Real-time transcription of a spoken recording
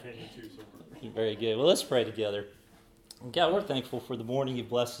Very good. Well, let's pray together. God, we're thankful for the morning you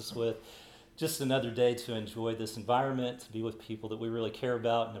blessed us with. Just another day to enjoy this environment, to be with people that we really care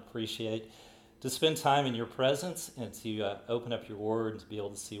about and appreciate, to spend time in your presence and to open up your word and to be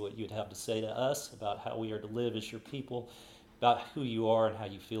able to see what you'd have to say to us about how we are to live as your people, about who you are and how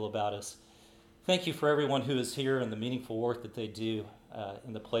you feel about us. Thank you for everyone who is here and the meaningful work that they do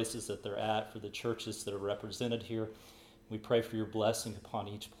in the places that they're at, for the churches that are represented here. We pray for your blessing upon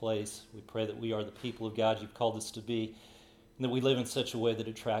each place. We pray that we are the people of God you've called us to be, and that we live in such a way that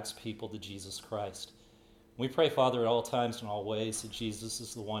attracts people to Jesus Christ. We pray, Father, at all times and all ways that Jesus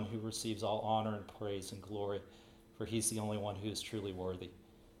is the one who receives all honor and praise and glory, for he's the only one who is truly worthy.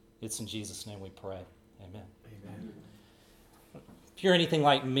 It's in Jesus' name we pray. Amen. Amen. If you're anything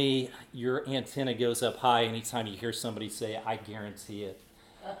like me, your antenna goes up high anytime you hear somebody say, "I guarantee it."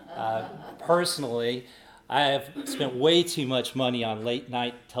 Personally, I have spent way too much money on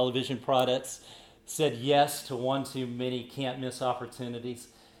late-night television products, said yes to one too many can't-miss opportunities,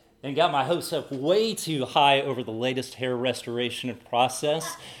 and got my hopes up way too high over the latest hair restoration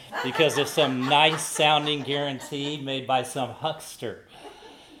process because of some nice-sounding guarantee made by some huckster.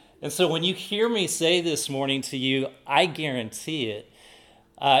 And so when you hear me say this morning to you, "I guarantee it,"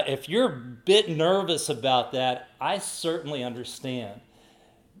 if you're a bit nervous about that, I certainly understand.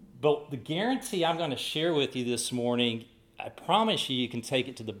 But the guarantee I'm going to share with you this morning, I promise you can take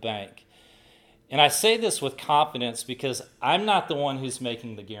it to the bank. And I say this with confidence because I'm not the one who's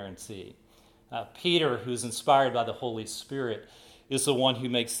making the guarantee. Peter, who's inspired by the Holy Spirit, is the one who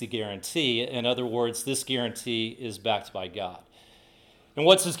makes the guarantee. In other words, this guarantee is backed by God. And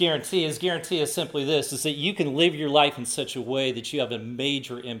what's his guarantee? His guarantee is simply this, is that you can live your life in such a way that you have a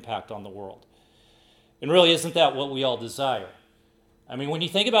major impact on the world. And really, isn't that what we all desire? I mean, when you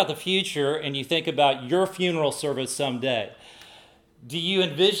think about the future and you think about your funeral service someday, do you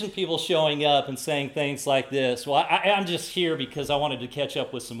envision people showing up and saying things like this, "Well, I'm just here because I wanted to catch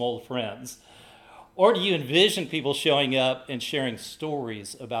up with some old friends"? Or do you envision people showing up and sharing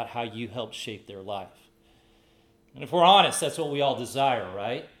stories about how you helped shape their life? And if we're honest, that's what we all desire,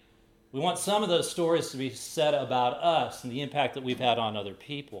 right? We want some of those stories to be said about us and the impact that we've had on other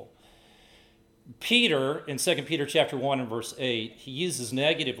people. Peter, in 2 Peter chapter 1 and verse 8, he uses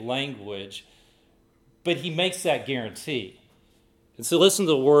negative language, but he makes that guarantee. And so listen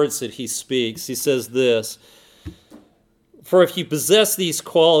to the words that he speaks. He says this, "For if you possess these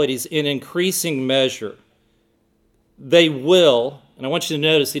qualities in increasing measure, they will," and I want you to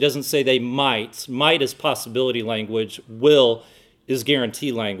notice he doesn't say they might. Might is possibility language. Will is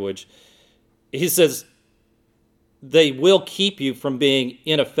guarantee language. He says, "They will keep you from being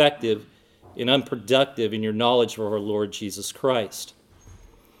ineffective and unproductive in your knowledge of our Lord Jesus Christ."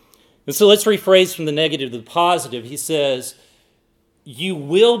 And so let's rephrase from the negative to the positive. He says, you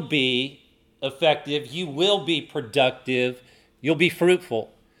will be effective, you will be productive, you'll be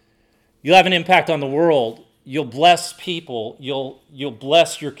fruitful. You'll have an impact on the world. You'll bless people. You'll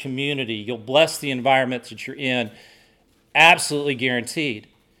bless your community. You'll bless the environment that you're in. Absolutely guaranteed.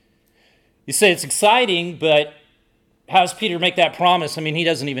 You say it's exciting, but how does Peter make that promise? I mean, he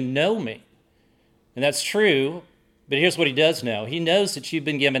doesn't even know me. And that's true, but here's what he does know. He knows that you've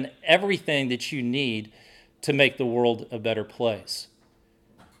been given everything that you need to make the world a better place.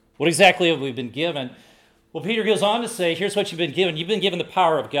 What exactly have we been given? Well, Peter goes on to say, here's what you've been given. You've been given the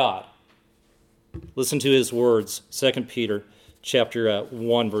power of God. Listen to his words, 2 Peter chapter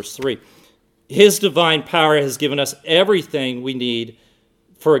 1, verse 3. His divine power has given us everything we need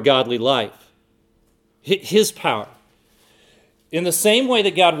for a godly life. His power. In the same way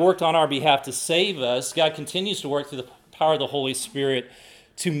that God worked on our behalf to save us, God continues to work through the power of the Holy Spirit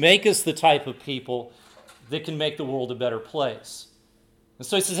to make us the type of people that can make the world a better place. And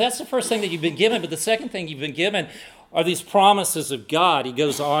so he says that's the first thing that you've been given, but the second thing you've been given are these promises of God. He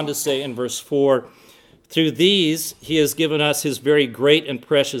goes on to say in verse 4, "Through these he has given us his very great and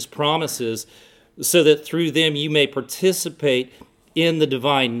precious promises, so that through them you may participate in the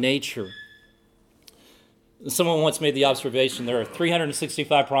divine nature." Someone once made the observation there are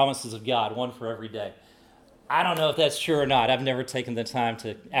 365 promises of God, one for every day. I don't know if that's true or not. I've never taken the time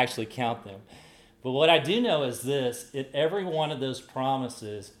to actually count them. But what I do know is this, that every one of those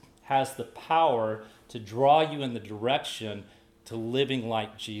promises has the power to draw you in the direction to living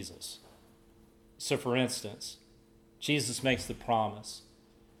like Jesus. So for instance, Jesus makes the promise,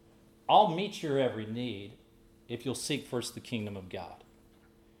 "I'll meet your every need if you'll seek first the kingdom of God."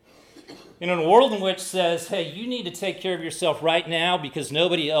 In a world in which says, hey, you need to take care of yourself right now because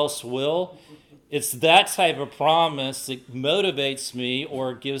nobody else will, it's that type of promise that motivates me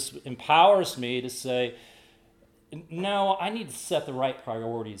or empowers me to say, No, I need to set the right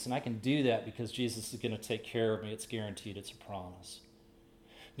priorities, and I can do that because Jesus is going to take care of me. It's guaranteed. It's a promise.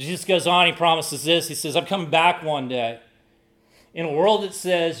 Jesus goes on, he promises this. He says, I'm coming back one day. In a world that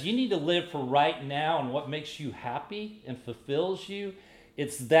says you need to live for right now and what makes you happy and fulfills you,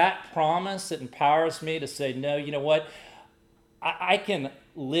 it's that promise that empowers me to say, no, you know what? I can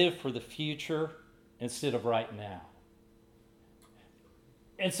live for the future instead of right now.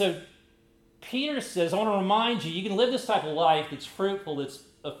 And so Peter says, I want to remind you, you can live this type of life that's fruitful, that's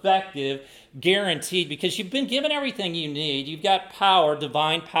effective, guaranteed, because you've been given everything you need. You've got power,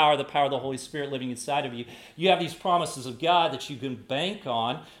 divine power, the power of the Holy Spirit living inside of you. You have these promises of God that you can bank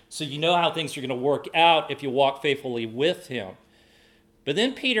on, so you know how things are going to work out if you walk faithfully with Him. But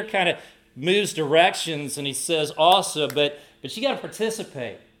then Peter kind of moves directions, and he says also, but you got to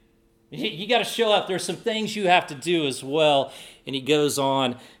participate. You got to show up. There's some things you have to do as well. And he goes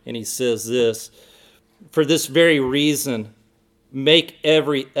on and he says this, for this very reason, make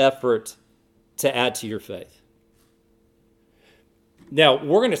every effort to add to your faith. Now,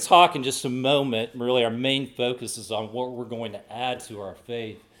 we're going to talk in just a moment. Really, our main focus is on what we're going to add to our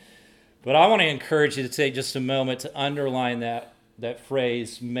faith. But I want to encourage you to take just a moment to underline that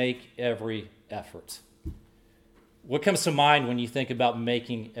phrase, make every effort. What comes to mind when you think about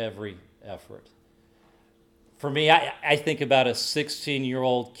making every effort? For me, I think about a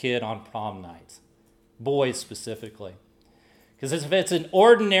 16-year-old kid on prom night, boys specifically. Because if it's an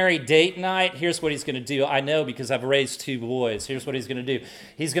ordinary date night, here's what he's going to do. I know because I've raised two boys. Here's what he's going to do.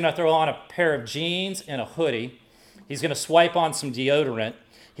 He's going to throw on a pair of jeans and a hoodie. He's going to swipe on some deodorant.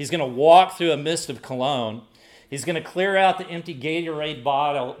 He's going to walk through a mist of cologne. He's going to clear out the empty Gatorade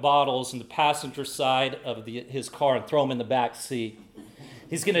bottles in the passenger side of his car and throw them in the back seat.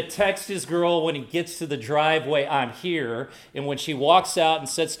 He's going to text his girl when he gets to the driveway, I'm here. And when she walks out and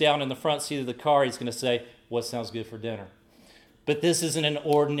sits down in the front seat of the car, he's going to say, what sounds good for dinner? But this isn't an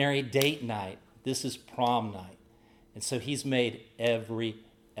ordinary date night. This is prom night. And so he's made every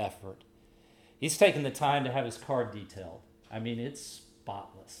effort. He's taken the time to have his car detailed. I mean, it's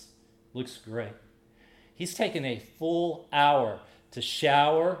spotless. Looks great. He's taken a full hour to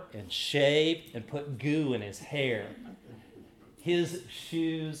shower and shave and put goo in his hair. His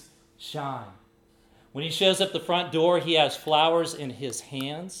shoes shine. When he shows up the front door, he has flowers in his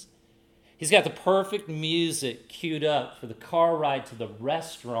hands. He's got the perfect music queued up for the car ride to the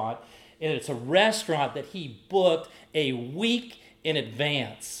restaurant. And it's a restaurant that he booked a week in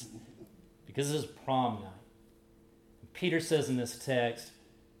advance because this is prom night. Peter says in this text,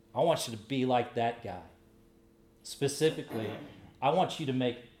 I want you to be like that guy. Specifically, I want you to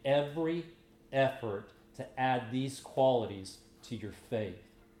make every effort to add these qualities to your faith.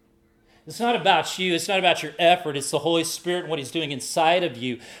 It's not about you. It's not about your effort. It's the Holy Spirit and what He's doing inside of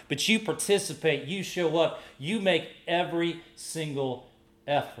you. But you participate. You show up. You make every single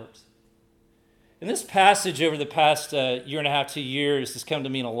effort. And this passage over the past year and a half, 2 years has come to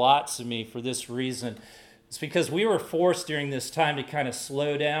mean a lot to me for this reason. It's because we were forced during this time to kind of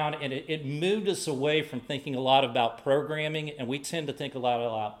slow down, and it moved us away from thinking a lot about programming, and we tend to think a lot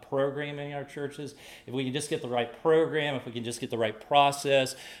about programming in our churches. If we can just get the right program, if we can just get the right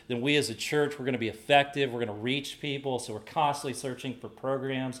process, then we as a church, we're going to be effective, we're going to reach people, so we're constantly searching for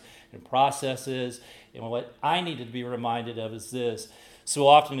programs and processes. And what I needed to be reminded of is this. So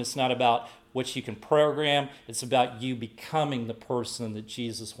often it's not about what you can program, it's about you becoming the person that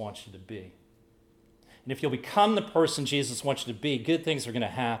Jesus wants you to be. And if you'll become the person Jesus wants you to be, good things are going to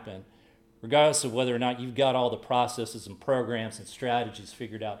happen, regardless of whether or not you've got all the processes and programs and strategies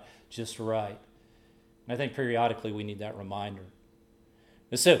figured out just right. And I think periodically we need that reminder.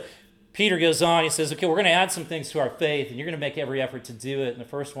 And so Peter goes on, he says, okay, we're going to add some things to our faith, and you're going to make every effort to do it. And the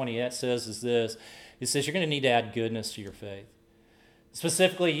first one he says is this. He says, you're going to need to add goodness to your faith.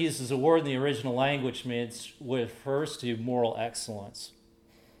 Specifically, he uses a word in the original language which refers to moral excellence.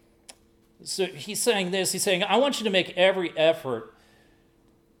 So he's saying this, he's saying, I want you to make every effort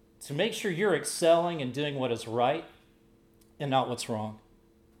to make sure you're excelling and doing what is right and not what's wrong.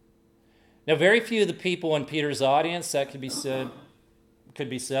 Now, very few of the people in Peter's audience that could be said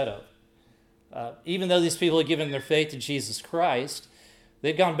of. Even though these people had given their faith to Jesus Christ,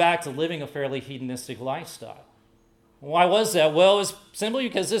 they'd gone back to living a fairly hedonistic lifestyle. Why was that? Well, it was simply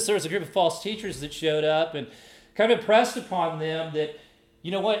because there was a group of false teachers that showed up and kind of impressed upon them that,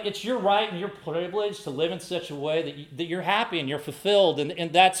 you know what, it's your right and your privilege to live in such a way that you're happy and you're fulfilled,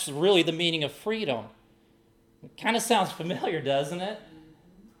 and that's really the meaning of freedom. It kind of sounds familiar, doesn't it?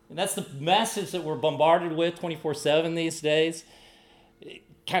 And that's the message that we're bombarded with 24/7 these days.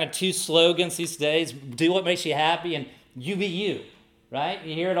 Kind of two slogans these days: do what makes you happy and you be you. right?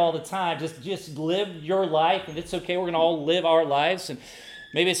 You hear it all the time. Just live your life, and it's okay. We're going to all live our lives. And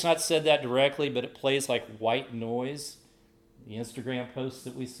maybe it's not said that directly, but it plays like white noise. The Instagram posts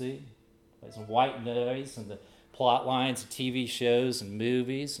that we see plays white noise, and the plot lines of TV shows and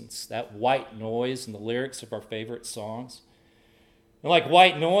movies, and it's that white noise and the lyrics of our favorite songs. And like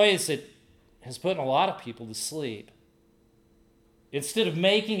white noise, it has put a lot of people to sleep. Instead of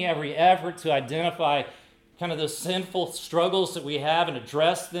making every effort to identify kind of those sinful struggles that we have and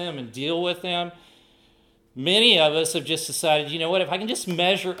address them and deal with them, many of us have just decided, you know what, if I can just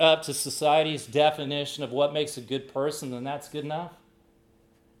measure up to society's definition of what makes a good person, then that's good enough.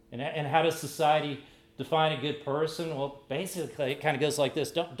 And how does society define a good person? Well, basically, it kind of goes like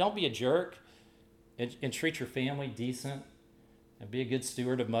this. Don't be a jerk, and treat your family decent, and be a good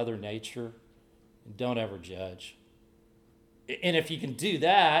steward of Mother Nature, and don't ever judge. And if you can do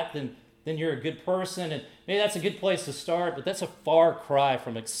that, then you're a good person, and maybe that's a good place to start, but that's a far cry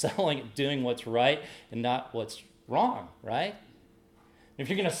from excelling at doing what's right and not what's wrong, right? If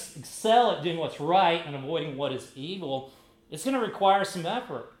you're going to excel at doing what's right and avoiding what is evil, it's going to require some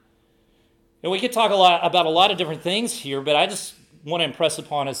effort. And we could talk about a lot of different things here, but I just want to impress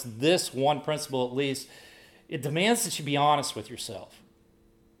upon us this one principle at least. It demands that you be honest with yourself.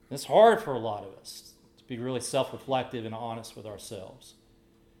 It's hard for a lot of us to be really self-reflective and honest with ourselves.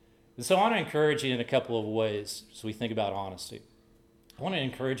 And so I want to encourage you in a couple of ways as we think about honesty. I want to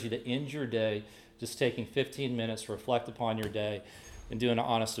encourage you to end your day just taking 15 minutes to reflect upon your day and do an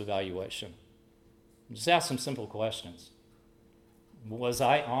honest evaluation. Just ask some simple questions. Was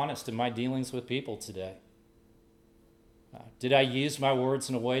I honest in my dealings with people today? Did I use my words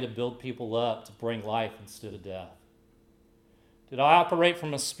in a way to build people up, to bring life instead of death? Did I operate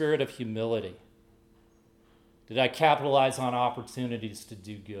from a spirit of humility? Did I capitalize on opportunities to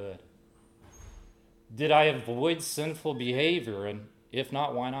do good? Did I avoid sinful behavior? And if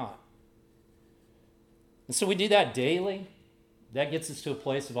not, why not? And so we do that daily. That gets us to a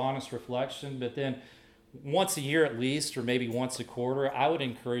place of honest reflection. But then once a year at least, or maybe once a quarter, I would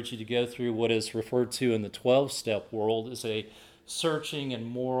encourage you to go through what is referred to in the 12-step world as a searching and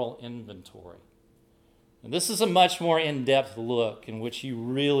moral inventory. And this is a much more in-depth look in which you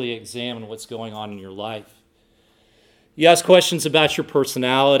really examine what's going on in your life. You ask questions about your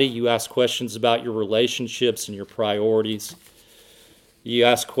personality. You ask questions about your relationships and your priorities. You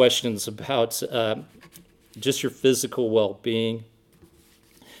ask questions about just your physical well-being,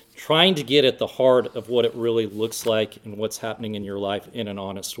 trying to get at the heart of what it really looks like and what's happening in your life in an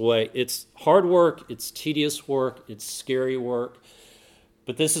honest way. It's hard work, it's tedious work, it's scary work,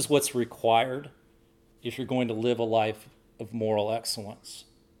 but this is what's required if you're going to live a life of moral excellence.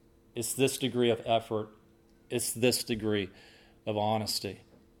 It's this degree of effort, it's this degree of honesty.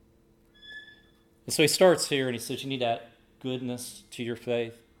 And so he starts here and he says you need to add goodness to your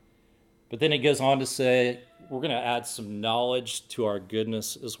faith. But then he goes on to say, we're going to add some knowledge to our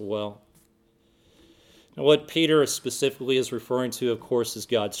goodness as well. Now, what Peter specifically is referring to, of course, is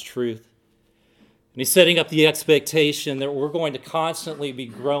God's truth. And he's setting up the expectation that we're going to constantly be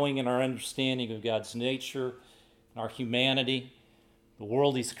growing in our understanding of God's nature, and our humanity, the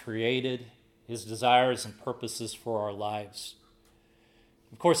world he's created, his desires and purposes for our lives.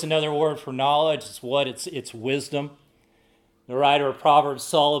 Of course, another word for knowledge is what? It's wisdom. The writer of Proverbs,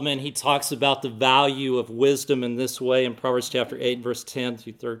 Solomon, he talks about the value of wisdom in this way in Proverbs chapter 8, verse 10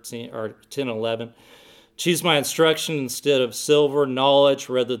 through 13, or 10 and 11. Choose my instruction instead of silver, knowledge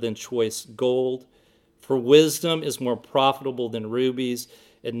rather than choice gold. For wisdom is more profitable than rubies,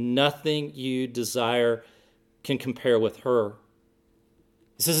 and nothing you desire can compare with her.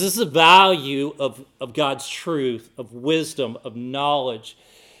 He says this is the value of God's truth, of wisdom, of knowledge.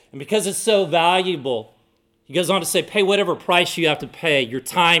 And because it's so valuable, he goes on to say, pay whatever price you have to pay, your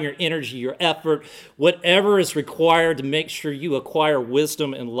time, your energy, your effort, whatever is required to make sure you acquire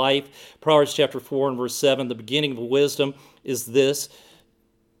wisdom in life. Proverbs chapter 4 and verse 7, the beginning of wisdom is this: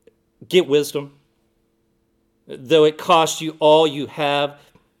 get wisdom. Though it costs you all you have,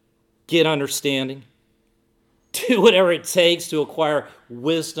 get understanding. Do whatever it takes to acquire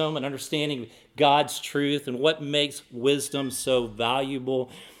wisdom and understanding of God's truth and what makes wisdom so valuable.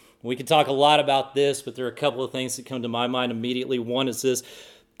 We can talk a lot about this, but there are a couple of things that come to my mind immediately. One is this: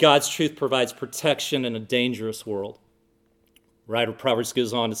 God's truth provides protection in a dangerous world. Writer of Proverbs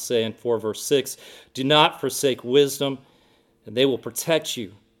goes on to say in 4 verse 6, do not forsake wisdom, and they will protect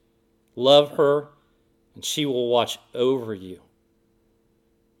you. Love her, and she will watch over you.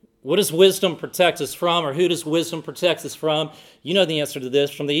 What does wisdom protect us from, or who does wisdom protect us from? You know the answer to this: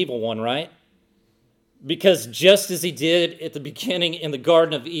 from the evil one, right? Because just as he did at the beginning in the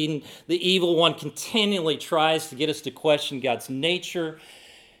Garden of Eden, the evil one continually tries to get us to question God's nature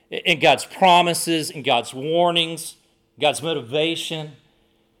and God's promises and God's warnings, God's motivation.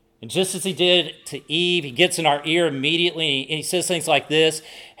 And just as he did to Eve, he gets in our ear immediately and he says things like this: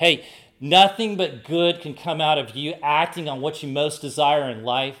 hey, nothing but good can come out of you acting on what you most desire in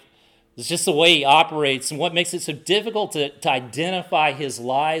life. It's just the way he operates. And what makes it so difficult to identify his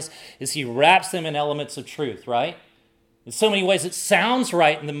lies is he wraps them in elements of truth, right? In so many ways, it sounds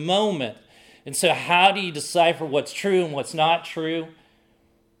right in the moment. And so how do you decipher what's true and what's not true?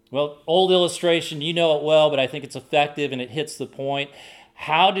 Well, old illustration, you know it well, but I think it's effective and it hits the point.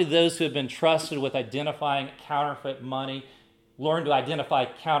 How do those who have been trusted with identifying counterfeit money learn to identify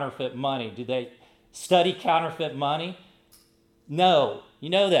counterfeit money? Do they study counterfeit money? No. You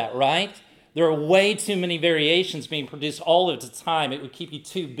know that, right? There are way too many variations being produced all of the time. It would keep you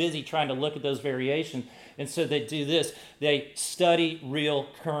too busy trying to look at those variations. And so they do this. They study real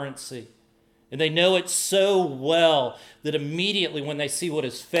currency. And they know it so well that immediately when they see what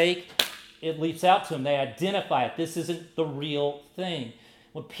is fake, it leaps out to them. They identify it. This isn't the real thing.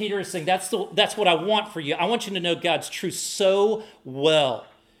 What Peter is saying, that's what I want for you. I want you to know God's truth so well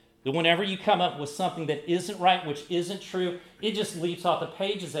that whenever you come up with something that isn't right, which isn't true, it just leaps off the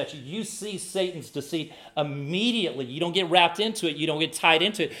pages at you. You see Satan's deceit immediately. You don't get wrapped into it. You don't get tied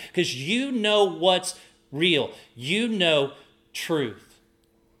into it because you know what's real. You know truth.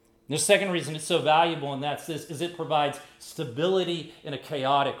 And the second reason it's so valuable, and that's this, is it provides stability in a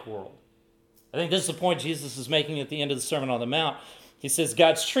chaotic world. I think this is the point Jesus is making at the end of the Sermon on the Mount. He says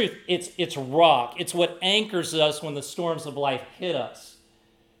God's truth, it's rock. It's what anchors us when the storms of life hit us.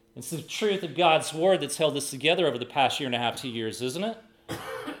 It's the truth of God's word that's held us together over the past 1.5 years, 2 years, isn't it?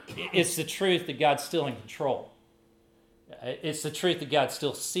 It's the truth that God's still in control. It's the truth that God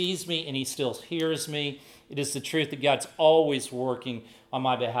still sees me and he still hears me. It is the truth that God's always working on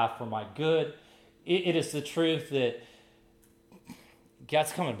my behalf for my good. It is the truth that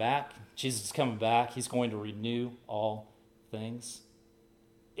God's coming back. Jesus is coming back. He's going to renew all things.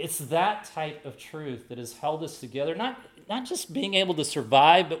 It's that type of truth that has held us together, not just being able to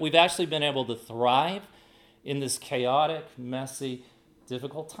survive, but we've actually been able to thrive in this chaotic, messy,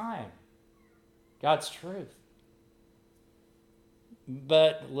 difficult time. God's truth.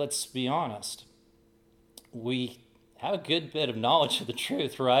 But let's be honest. We have a good bit of knowledge of the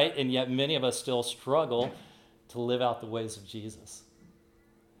truth, right? And yet many of us still struggle to live out the ways of Jesus.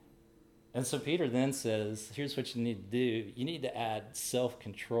 And so Peter then says, here's what you need to do. You need to add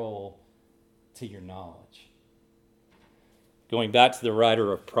self-control to your knowledge. Going back to the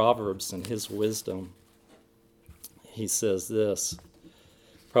writer of Proverbs and his wisdom, he says this,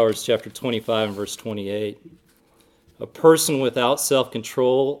 Proverbs chapter 25 and verse 28, a person without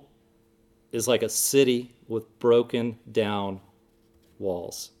self-control is like a city with broken down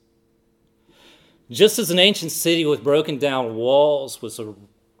walls. Just as an ancient city with broken down walls was a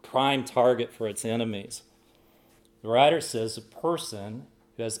prime target for its enemies, the writer says a person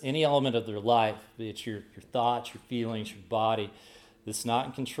who has any element of their life, be it your thoughts, your feelings, your body, that's not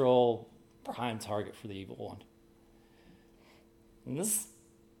in control, prime target for the evil one. And this is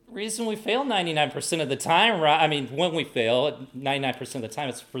the reason we fail 99% of the time, right? I mean, when we fail, 99% of the time,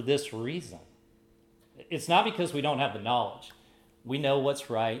 it's for this reason. It's not because we don't have the knowledge. We know what's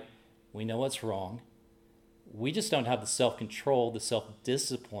right. We know what's wrong. We just don't have the self-control, the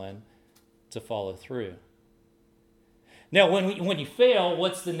self-discipline to follow through. Now, when you fail,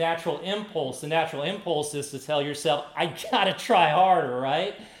 what's the natural impulse? The natural impulse is to tell yourself, I got to try harder,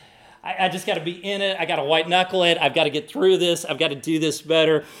 right? I just got to be in it. I got to white knuckle it. I've got to get through this. I've got to do this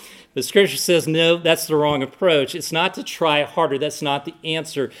better. But Scripture says, no, that's the wrong approach. It's not to try harder. That's not the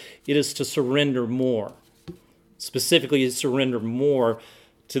answer. It is to surrender more. Specifically, to surrender more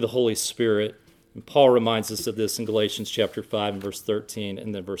to the Holy Spirit. And Paul reminds us of this in Galatians chapter 5 and verse 13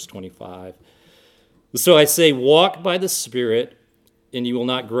 and then verse 25. So I say, walk by the Spirit, and you will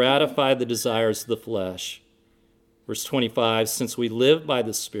not gratify the desires of the flesh. Verse 25, since we live by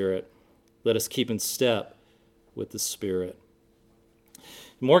the Spirit, let us keep in step with the Spirit.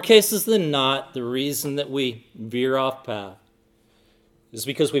 In more cases than not, the reason that we veer off path is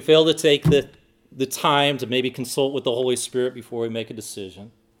because we fail to take the time to maybe consult with the Holy Spirit before we make a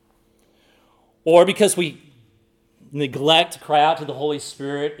decision. Or because we neglect to cry out to the Holy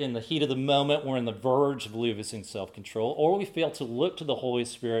Spirit in the heat of the moment, we're on the verge of losing self-control. Or we fail to look to the Holy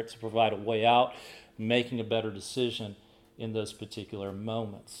Spirit to provide a way out, making a better decision in those particular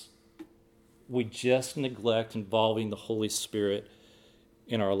moments. We just neglect involving the Holy Spirit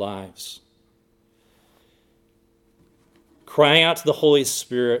in our lives. Crying out to the Holy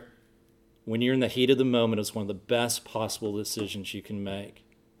Spirit when you're in the heat of the moment is one of the best possible decisions you can make.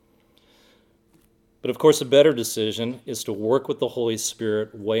 But of course, a better decision is to work with the Holy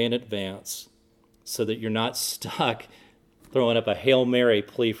Spirit way in advance so that you're not stuck throwing up a Hail Mary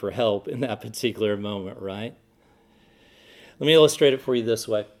plea for help in that particular moment, right? Let me illustrate it for you this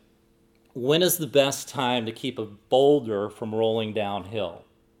way. When is the best time to keep a boulder from rolling downhill?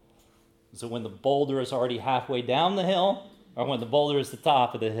 Is it when the boulder is already halfway down the hill or when the boulder is the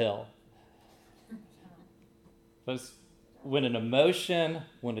top of the hill? Because when an emotion,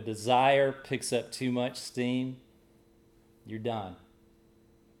 when a desire picks up too much steam, you're done.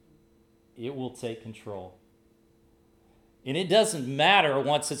 It will take control. And it doesn't matter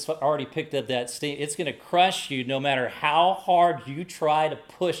once it's already picked up that steam. It's going to crush you no matter how hard you try to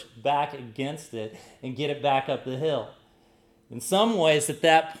push back against it and get it back up the hill. In some ways, at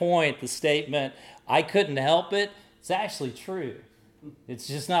that point, the statement, I couldn't help it, it's actually true. It's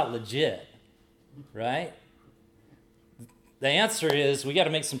just not legit, right? The answer is we got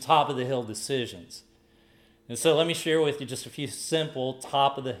to make some top-of-the-hill decisions. And so let me share with you just a few simple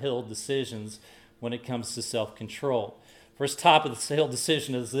top-of-the-hill decisions when it comes to self-control. First top-of-the-hill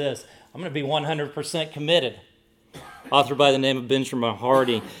decision is this: I'm going to be 100% committed. Author by the name of Benjamin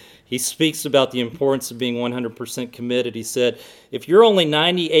Hardy, he speaks about the importance of being 100% committed. He said, if you're only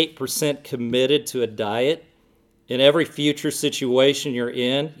 98% committed to a diet, in every future situation you're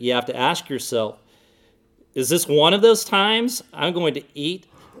in, you have to ask yourself, is this one of those times I'm going to eat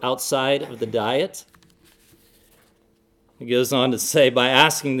outside of the diet? He goes on to say, by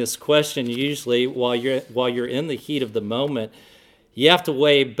asking this question, usually while you're in the heat of the moment, you have to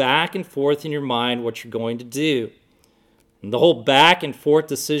weigh back and forth in your mind what you're going to do. And the whole back and forth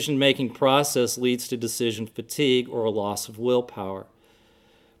decision-making process leads to decision fatigue or a loss of willpower.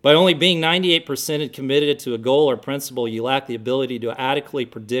 By only being 98% committed to a goal or principle, you lack the ability to adequately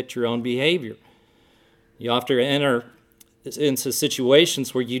predict your own behavior. You often enter into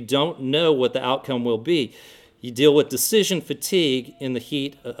situations where you don't know what the outcome will be. You deal with decision fatigue in the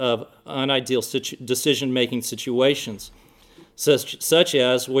heat of unideal decision-making situations, such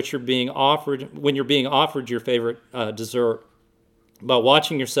as when you're being offered your favorite dessert. By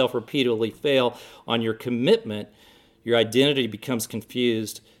watching yourself repeatedly fail on your commitment, your identity becomes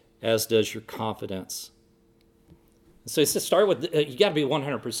confused, as does your confidence. So to start with, you got to be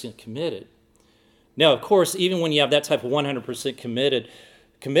 100% committed. Now, of course, even when you have that type of 100%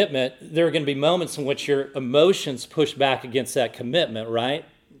 commitment, there are going to be moments in which your emotions push back against that commitment, right?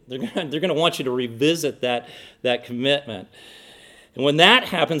 They're going to want you to revisit that commitment. And when that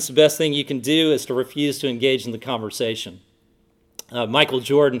happens, the best thing you can do is to refuse to engage in the conversation. Michael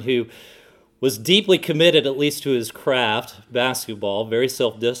Jordan, who was deeply committed, at least to his craft, basketball, very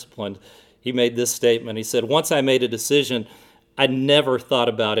self-disciplined, he made this statement. He said, once I made a decision, I never thought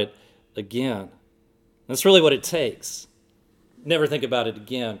about it again. That's really what it takes. Never think about it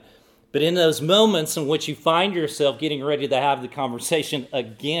again. But in those moments in which you find yourself getting ready to have the conversation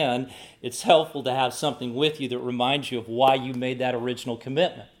again, it's helpful to have something with you that reminds you of why you made that original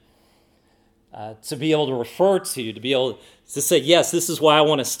commitment. To be able to refer to be able to say, yes, this is why I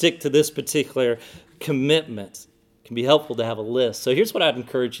want to stick to this particular commitment. It can be helpful to have a list. So here's what I'd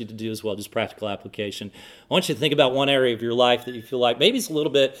encourage you to do as well, just practical application. I want you to think about one area of your life that you feel like maybe it's a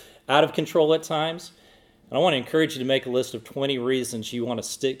little bit out of control at times. And I want to encourage you to make a list of 20 reasons you want to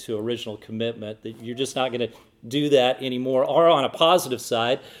stick to original commitment, that you're just not going to do that anymore. Or on a positive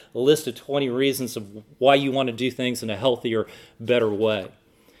side, a list of 20 reasons of why you want to do things in a healthier, better way.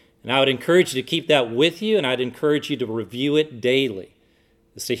 And I would encourage you to keep that with you, and I'd encourage you to review it daily.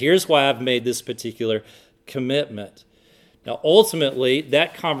 So here's why I've made this particular commitment. Now, ultimately,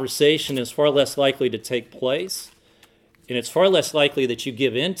 that conversation is far less likely to take place, and it's far less likely that you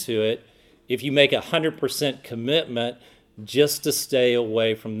give into it if you make 100% commitment just to stay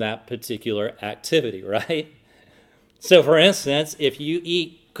away from that particular activity, right? So for instance, if you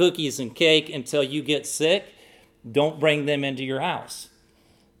eat cookies and cake until you get sick, don't bring them into your house.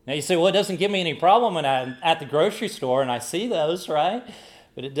 Now you say, well, it doesn't give me any problem when I'm at the grocery store and I see those, right?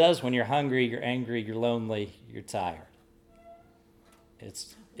 But it does when you're hungry, you're angry, you're lonely, you're tired.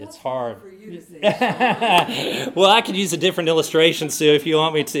 It's hard. For you to say. Well, I could use a different illustration, Sue, if you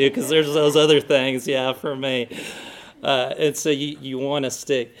want me to, because there's those other things, for me. And so you want to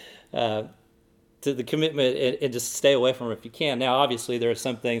stick to the commitment and just stay away from it if you can. Now, obviously, there are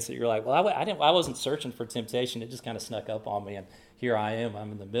some things that you're like, well, I wasn't searching for temptation. It just kind of snuck up on me, and here I am.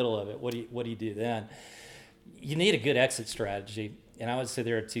 I'm in the middle of it. What do you do then? You need a good exit strategy, and I would say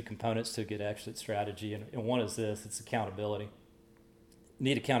there are two components to a good exit strategy, and one is this: it's accountability.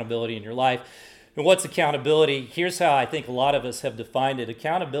 Need accountability in your life. And what's accountability? Here's how I think a lot of us have defined it.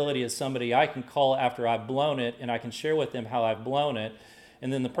 Accountability is somebody I can call after I've blown it, and I can share with them how I've blown it.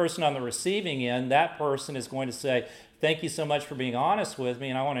 And then the person on the receiving end, that person is going to say, thank you so much for being honest with me,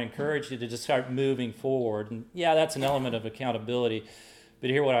 and I want to encourage you to just start moving forward. And yeah, that's an element of accountability. But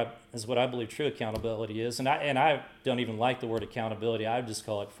here is what I believe true accountability is. And I don't even like the word accountability. I just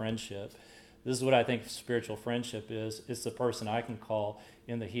call it friendship. This is what I think spiritual friendship is. It's the person I can call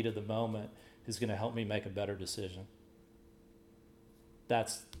in the heat of the moment who's going to help me make a better decision.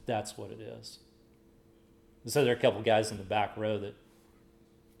 That's what it is. So there are a couple guys in the back row that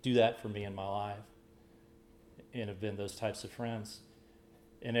do that for me in my life and have been those types of friends.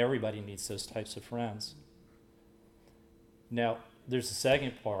 And everybody needs those types of friends. Now, there's a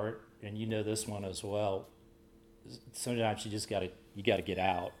second part, and you know this one as well. Sometimes you just got to get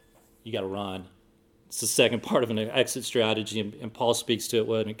out. You got to run. It's the second part of an exit strategy, and Paul speaks to it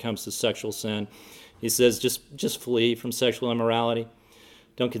when it comes to sexual sin. He says, just flee from sexual immorality.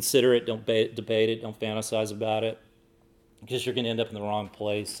 Don't consider it. Don't debate it. Don't fantasize about it, because you're going to end up in the wrong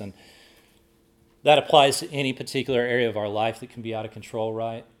place. And that applies to any particular area of our life that can be out of control,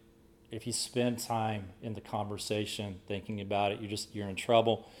 right? If you spend time in the conversation thinking about it, you're in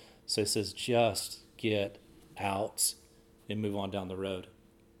trouble. So he says, just get out and move on down the road.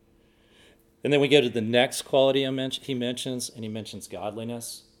 And then we go to the next quality he mentions, and he mentions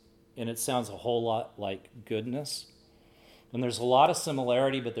godliness. And it sounds a whole lot like goodness. And there's a lot of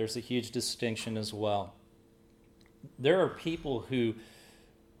similarity, but there's a huge distinction as well. There are people who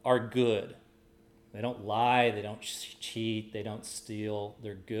are good. They don't lie, they don't cheat, they don't steal.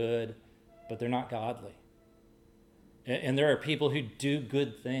 They're good, but they're not godly. And there are people who do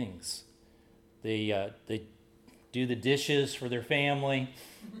good things. They do the dishes for their family.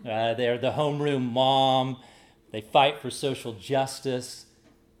 They're the homeroom mom. They fight for social justice,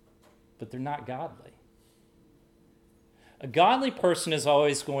 but they're not godly. A godly person is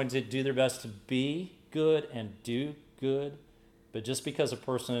always going to do their best to be good and do good, but just because a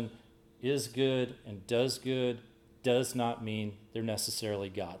person is good and does good does not mean they're necessarily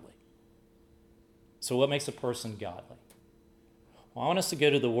godly. So what makes a person godly? Well, I want us to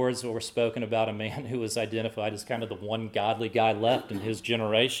go to the words that were spoken about a man who was identified as kind of the one godly guy left in his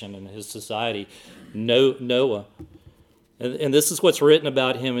generation and his society, Noah. And this is what's written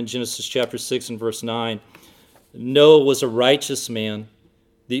about him in Genesis chapter 6 and verse 9. Noah was a righteous man,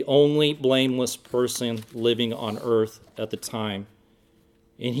 the only blameless person living on earth at the time.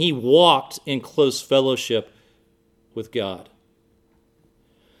 And he walked in close fellowship with God.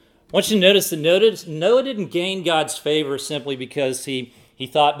 I want you to notice that Noah didn't gain God's favor simply because he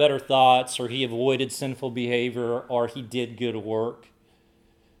thought better thoughts, or he avoided sinful behavior, or he did good work.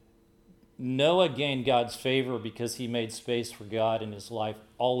 Noah gained God's favor because he made space for God in his life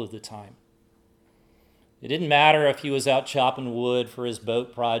all of the time. It didn't matter if he was out chopping wood for his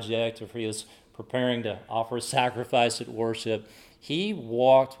boat project, or if he was preparing to offer a sacrifice at worship. He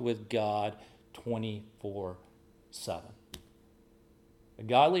walked with God 24/7. A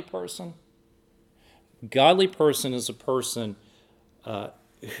godly person is a person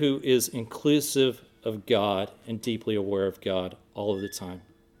who is inclusive of God and deeply aware of God all of the time.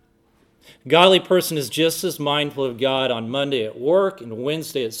 A godly person is just as mindful of God on Monday at work and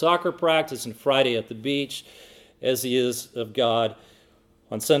Wednesday at soccer practice and Friday at the beach as he is of God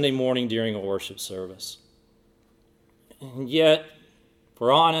on Sunday morning during a worship service. And yet, if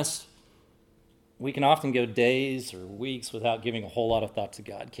we're honest, we can often go days or weeks without giving a whole lot of thought to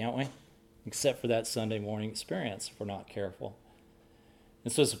God, can't we? Except for that Sunday morning experience, if we're not careful.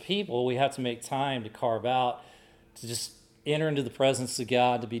 And so as a people, we have to make time to carve out, to just enter into the presence of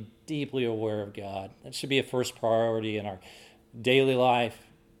God, to be deeply aware of God. That should be a first priority in our daily life,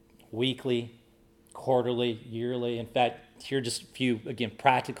 weekly, quarterly, yearly. In fact, here are just a few, again,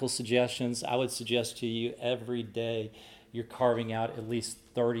 practical suggestions. I would suggest to you every day you're carving out at least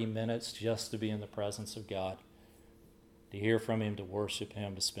 30 minutes just to be in the presence of God, to hear from Him, to worship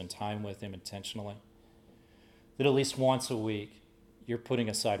Him, to spend time with Him intentionally. That at least once a week, you're putting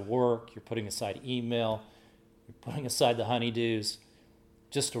aside work, you're putting aside email, you're putting aside the honeydews,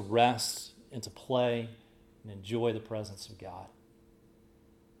 just to rest and to play and enjoy the presence of God.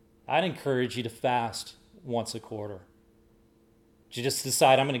 I'd encourage you to fast once a quarter. You just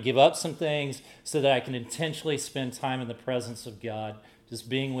decide, I'm going to give up some things so that I can intentionally spend time in the presence of God, just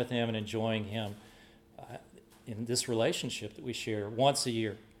being with Him and enjoying Him in this relationship that we share once a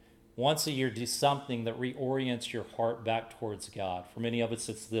year. Once a year, do something that reorients your heart back towards God. For many of us,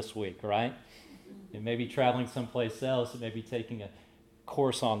 it's this week, right? It may be traveling someplace else. It may be taking a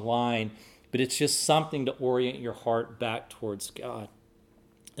course online. But it's just something to orient your heart back towards God.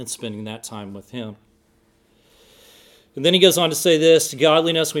 and spending that time with him. And then he goes on to say this: to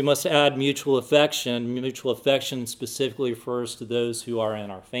godliness we must add mutual affection. Mutual affection specifically refers to those who are in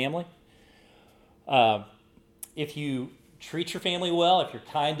our family. If you treat your family well, if you're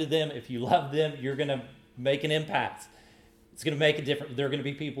kind to them, if you love them, you're going to make an impact. It's going to make a difference. There are going to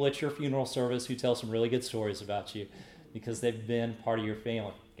be people at your funeral service who tell some really good stories about you because they've been part of your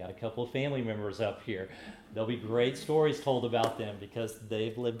family. Got a couple of family members up here. There'll be great stories told about them because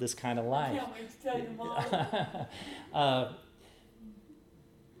they've lived this kind of life.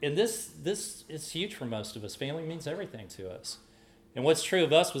 And this is huge for most of us. Family means everything to us. And what's true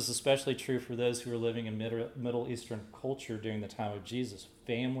of us was especially true for those who were living in Middle Eastern culture during the time of Jesus.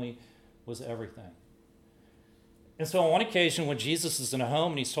 Family was everything. And so on one occasion when Jesus is in a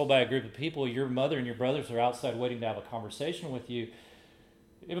home and he's told by a group of people, your mother and your brothers are outside waiting to have a conversation with you,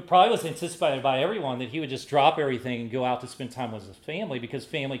 it probably was anticipated by everyone that he would just drop everything and go out to spend time with his family because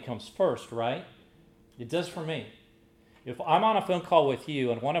family comes first, right? It does for me. If I'm on a phone call with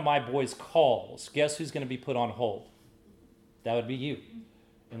you and one of my boys calls, guess who's going to be put on hold? That would be you.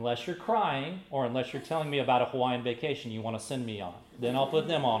 Unless you're crying or unless you're telling me about a Hawaiian vacation you want to send me on. Then I'll put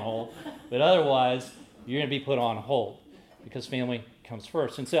them on hold. But otherwise, you're going to be put on hold because family comes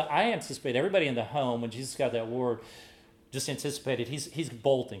first. And so I anticipate everybody in the home, when Jesus got that word, just anticipated he's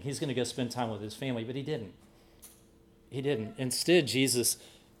bolting. He's going to go spend time with his family, but he didn't. He didn't. Instead, Jesus,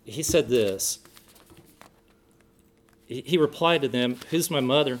 he said this. He replied to them, "Who's my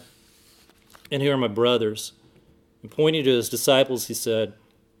mother and who are my brothers?" And pointing to his disciples, he said,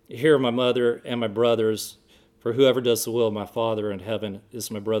 "Here are my mother and my brothers, for whoever does the will of my Father in heaven is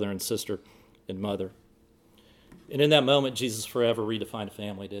my brother and sister and mother." And in that moment, Jesus forever redefined a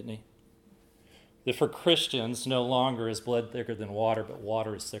family, didn't he? That for Christians, no longer is blood thicker than water, but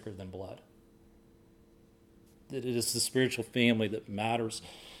water is thicker than blood. That it is the spiritual family that matters.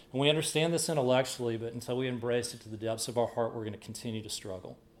 And we understand this intellectually, but until we embrace it to the depths of our heart, we're going to continue to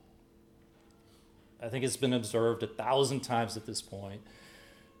struggle. I think it's been observed 1,000 times at this point,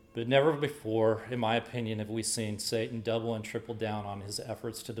 but never before, in my opinion, have we seen Satan double and triple down on his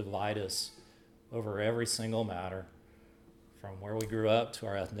efforts to divide us over every single matter, from where we grew up to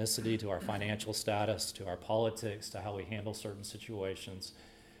our ethnicity, to our financial status, to our politics, to how we handle certain situations.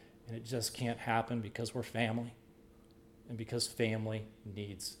 And it just can't happen because we're family and because family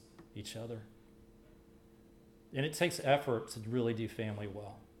needs each other. And it takes effort to really do family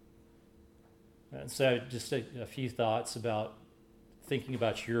well. And so just a few thoughts about thinking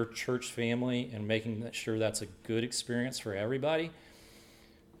about your church family and making sure that's a good experience for everybody.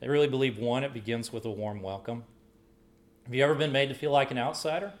 I really believe, one, it begins with a warm welcome. Have you ever been made to feel like an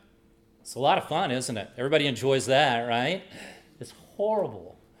outsider? It's a lot of fun, isn't it? Everybody enjoys that, right? It's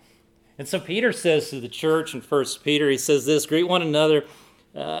horrible. And so Peter says to the church in 1 Peter, he says this: greet one another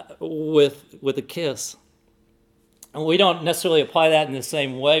with a kiss. And we don't necessarily apply that in the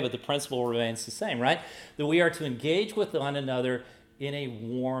same way, but the principle remains the same, right? That we are to engage with one another in a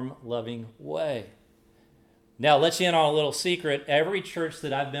warm, loving way. Now, let you in on a little secret. Every church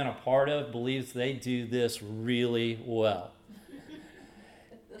that I've been a part of believes they do this really well.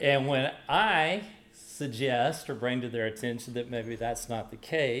 And when I suggest or bring to their attention that maybe that's not the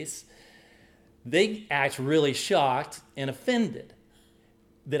case, they act really shocked and offended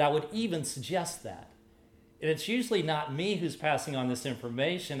that I would even suggest that. And it's usually not me who's passing on this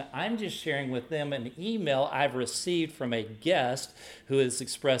information. I'm just sharing with them an email I've received from a guest who has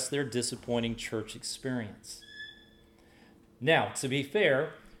expressed their disappointing church experience. Now, to be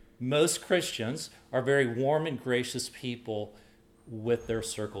fair, most Christians are very warm and gracious people with their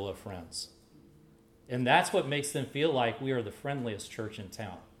circle of friends. And that's what makes them feel like we are the friendliest church in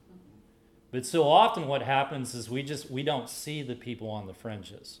town. But so often what happens is we don't see the people on the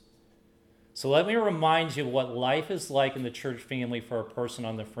fringes. So let me remind you of what life is like in the church family for a person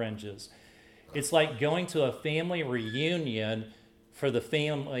on the fringes. It's like going to a family reunion for the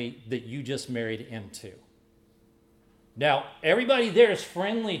family that you just married into. Now, everybody there is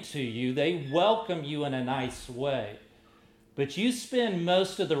friendly to you. They welcome you in a nice way. But you spend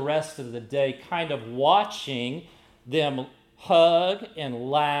most of the rest of the day kind of watching them hug and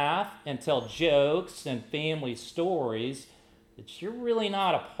laugh and tell jokes and family stories that you're really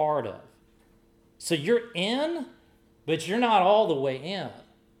not a part of. So you're in, but you're not all the way in.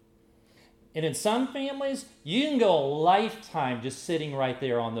 And in some families, you can go a lifetime just sitting right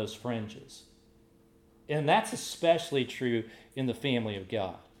there on those fringes. And that's especially true in the family of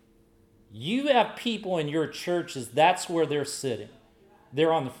God. You have people in your churches, that's where they're sitting.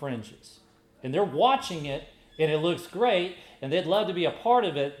 They're on the fringes. And they're watching it, and it looks great, and they'd love to be a part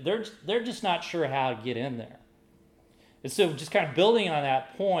of it. They're just not sure how to get in there. And so just kind of building on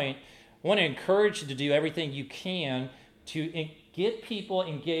that point, I want to encourage you to do everything you can to get people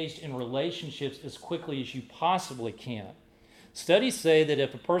engaged in relationships as quickly as you possibly can. Studies say that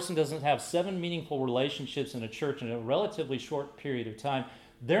if a person doesn't have 7 meaningful relationships in a church in a relatively short period of time,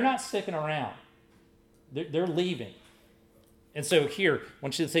 they're not sticking around. They're leaving. And so here, I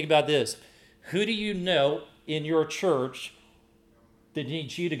want you to think about this. Who do you know in your church that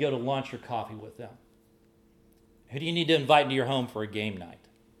needs you to go to lunch or coffee with them? Who do you need to invite into your home for a game night?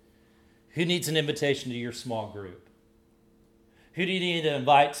 Who needs an invitation to your small group? Who do you need to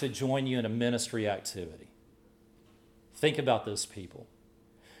invite to join you in a ministry activity? Think about those people.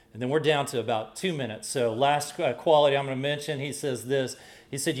 And then we're down to about 2 minutes. So last quality I'm going to mention, he says this.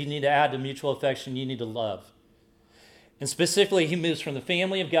 He said you need to add to mutual affection, you need to love. And specifically, he moves from the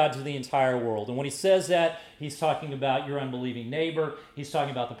family of God to the entire world. And when he says that, he's talking about your unbelieving neighbor. He's talking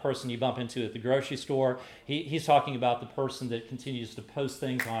about the person you bump into at the grocery store. He's talking about the person that continues to post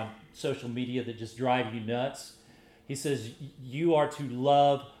things on social media that just drive you nuts. He says you are to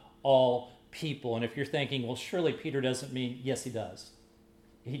love all people. And if you're thinking, well, surely Peter doesn't mean, yes, he does.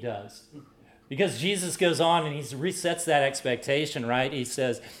 He does. Because Jesus goes on and he resets that expectation, right? He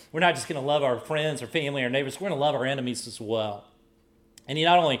says, we're not just going to love our friends or family or neighbors, we're going to love our enemies as well. And he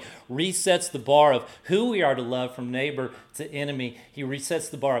not only resets the bar of who we are to love from neighbor to enemy, he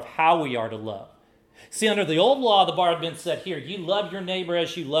resets the bar of how we are to love. See, under the old law, the bar had been set here. You love your neighbor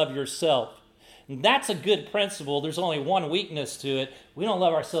as you love yourself. And that's a good principle. There's only one weakness to it. We don't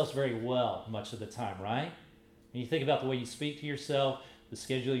love ourselves very well much of the time, right? When you think about the way you speak to yourself, the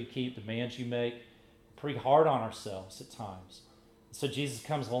schedule you keep, the demands you make, pretty hard on ourselves at times. So Jesus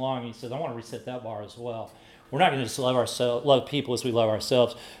comes along and he says, I want to reset that bar as well. We're not going to just love people as we love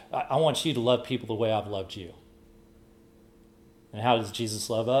ourselves. I want you to love people the way I've loved you. And how does Jesus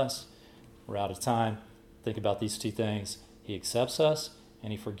love us? We're out of time. Think about these 2 things. He accepts us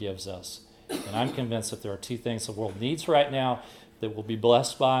and he forgives us. And I'm convinced that there are 2 things the world needs right now that we'll be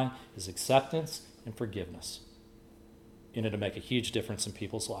blessed by is acceptance and forgiveness. And it'll make a huge difference in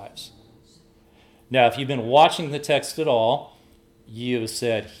people's lives. Now, if you've been watching the text at all, you have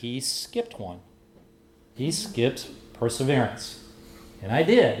said, he skipped one. He skipped perseverance. And I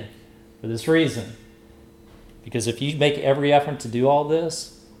did, for this reason. Because if you make every effort to do all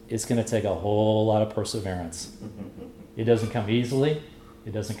this, it's going to take a whole lot of perseverance. It doesn't come easily.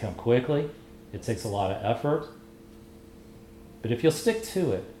 It doesn't come quickly. It takes a lot of effort. But if you'll stick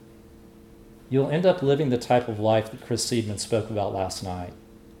to it, you'll end up living the type of life that Chris Seidman spoke about last night.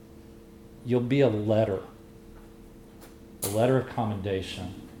 You'll be a letter of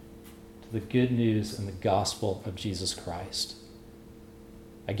commendation to the good news and the gospel of Jesus Christ.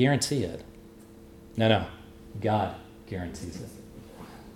 I guarantee it. No, God guarantees it.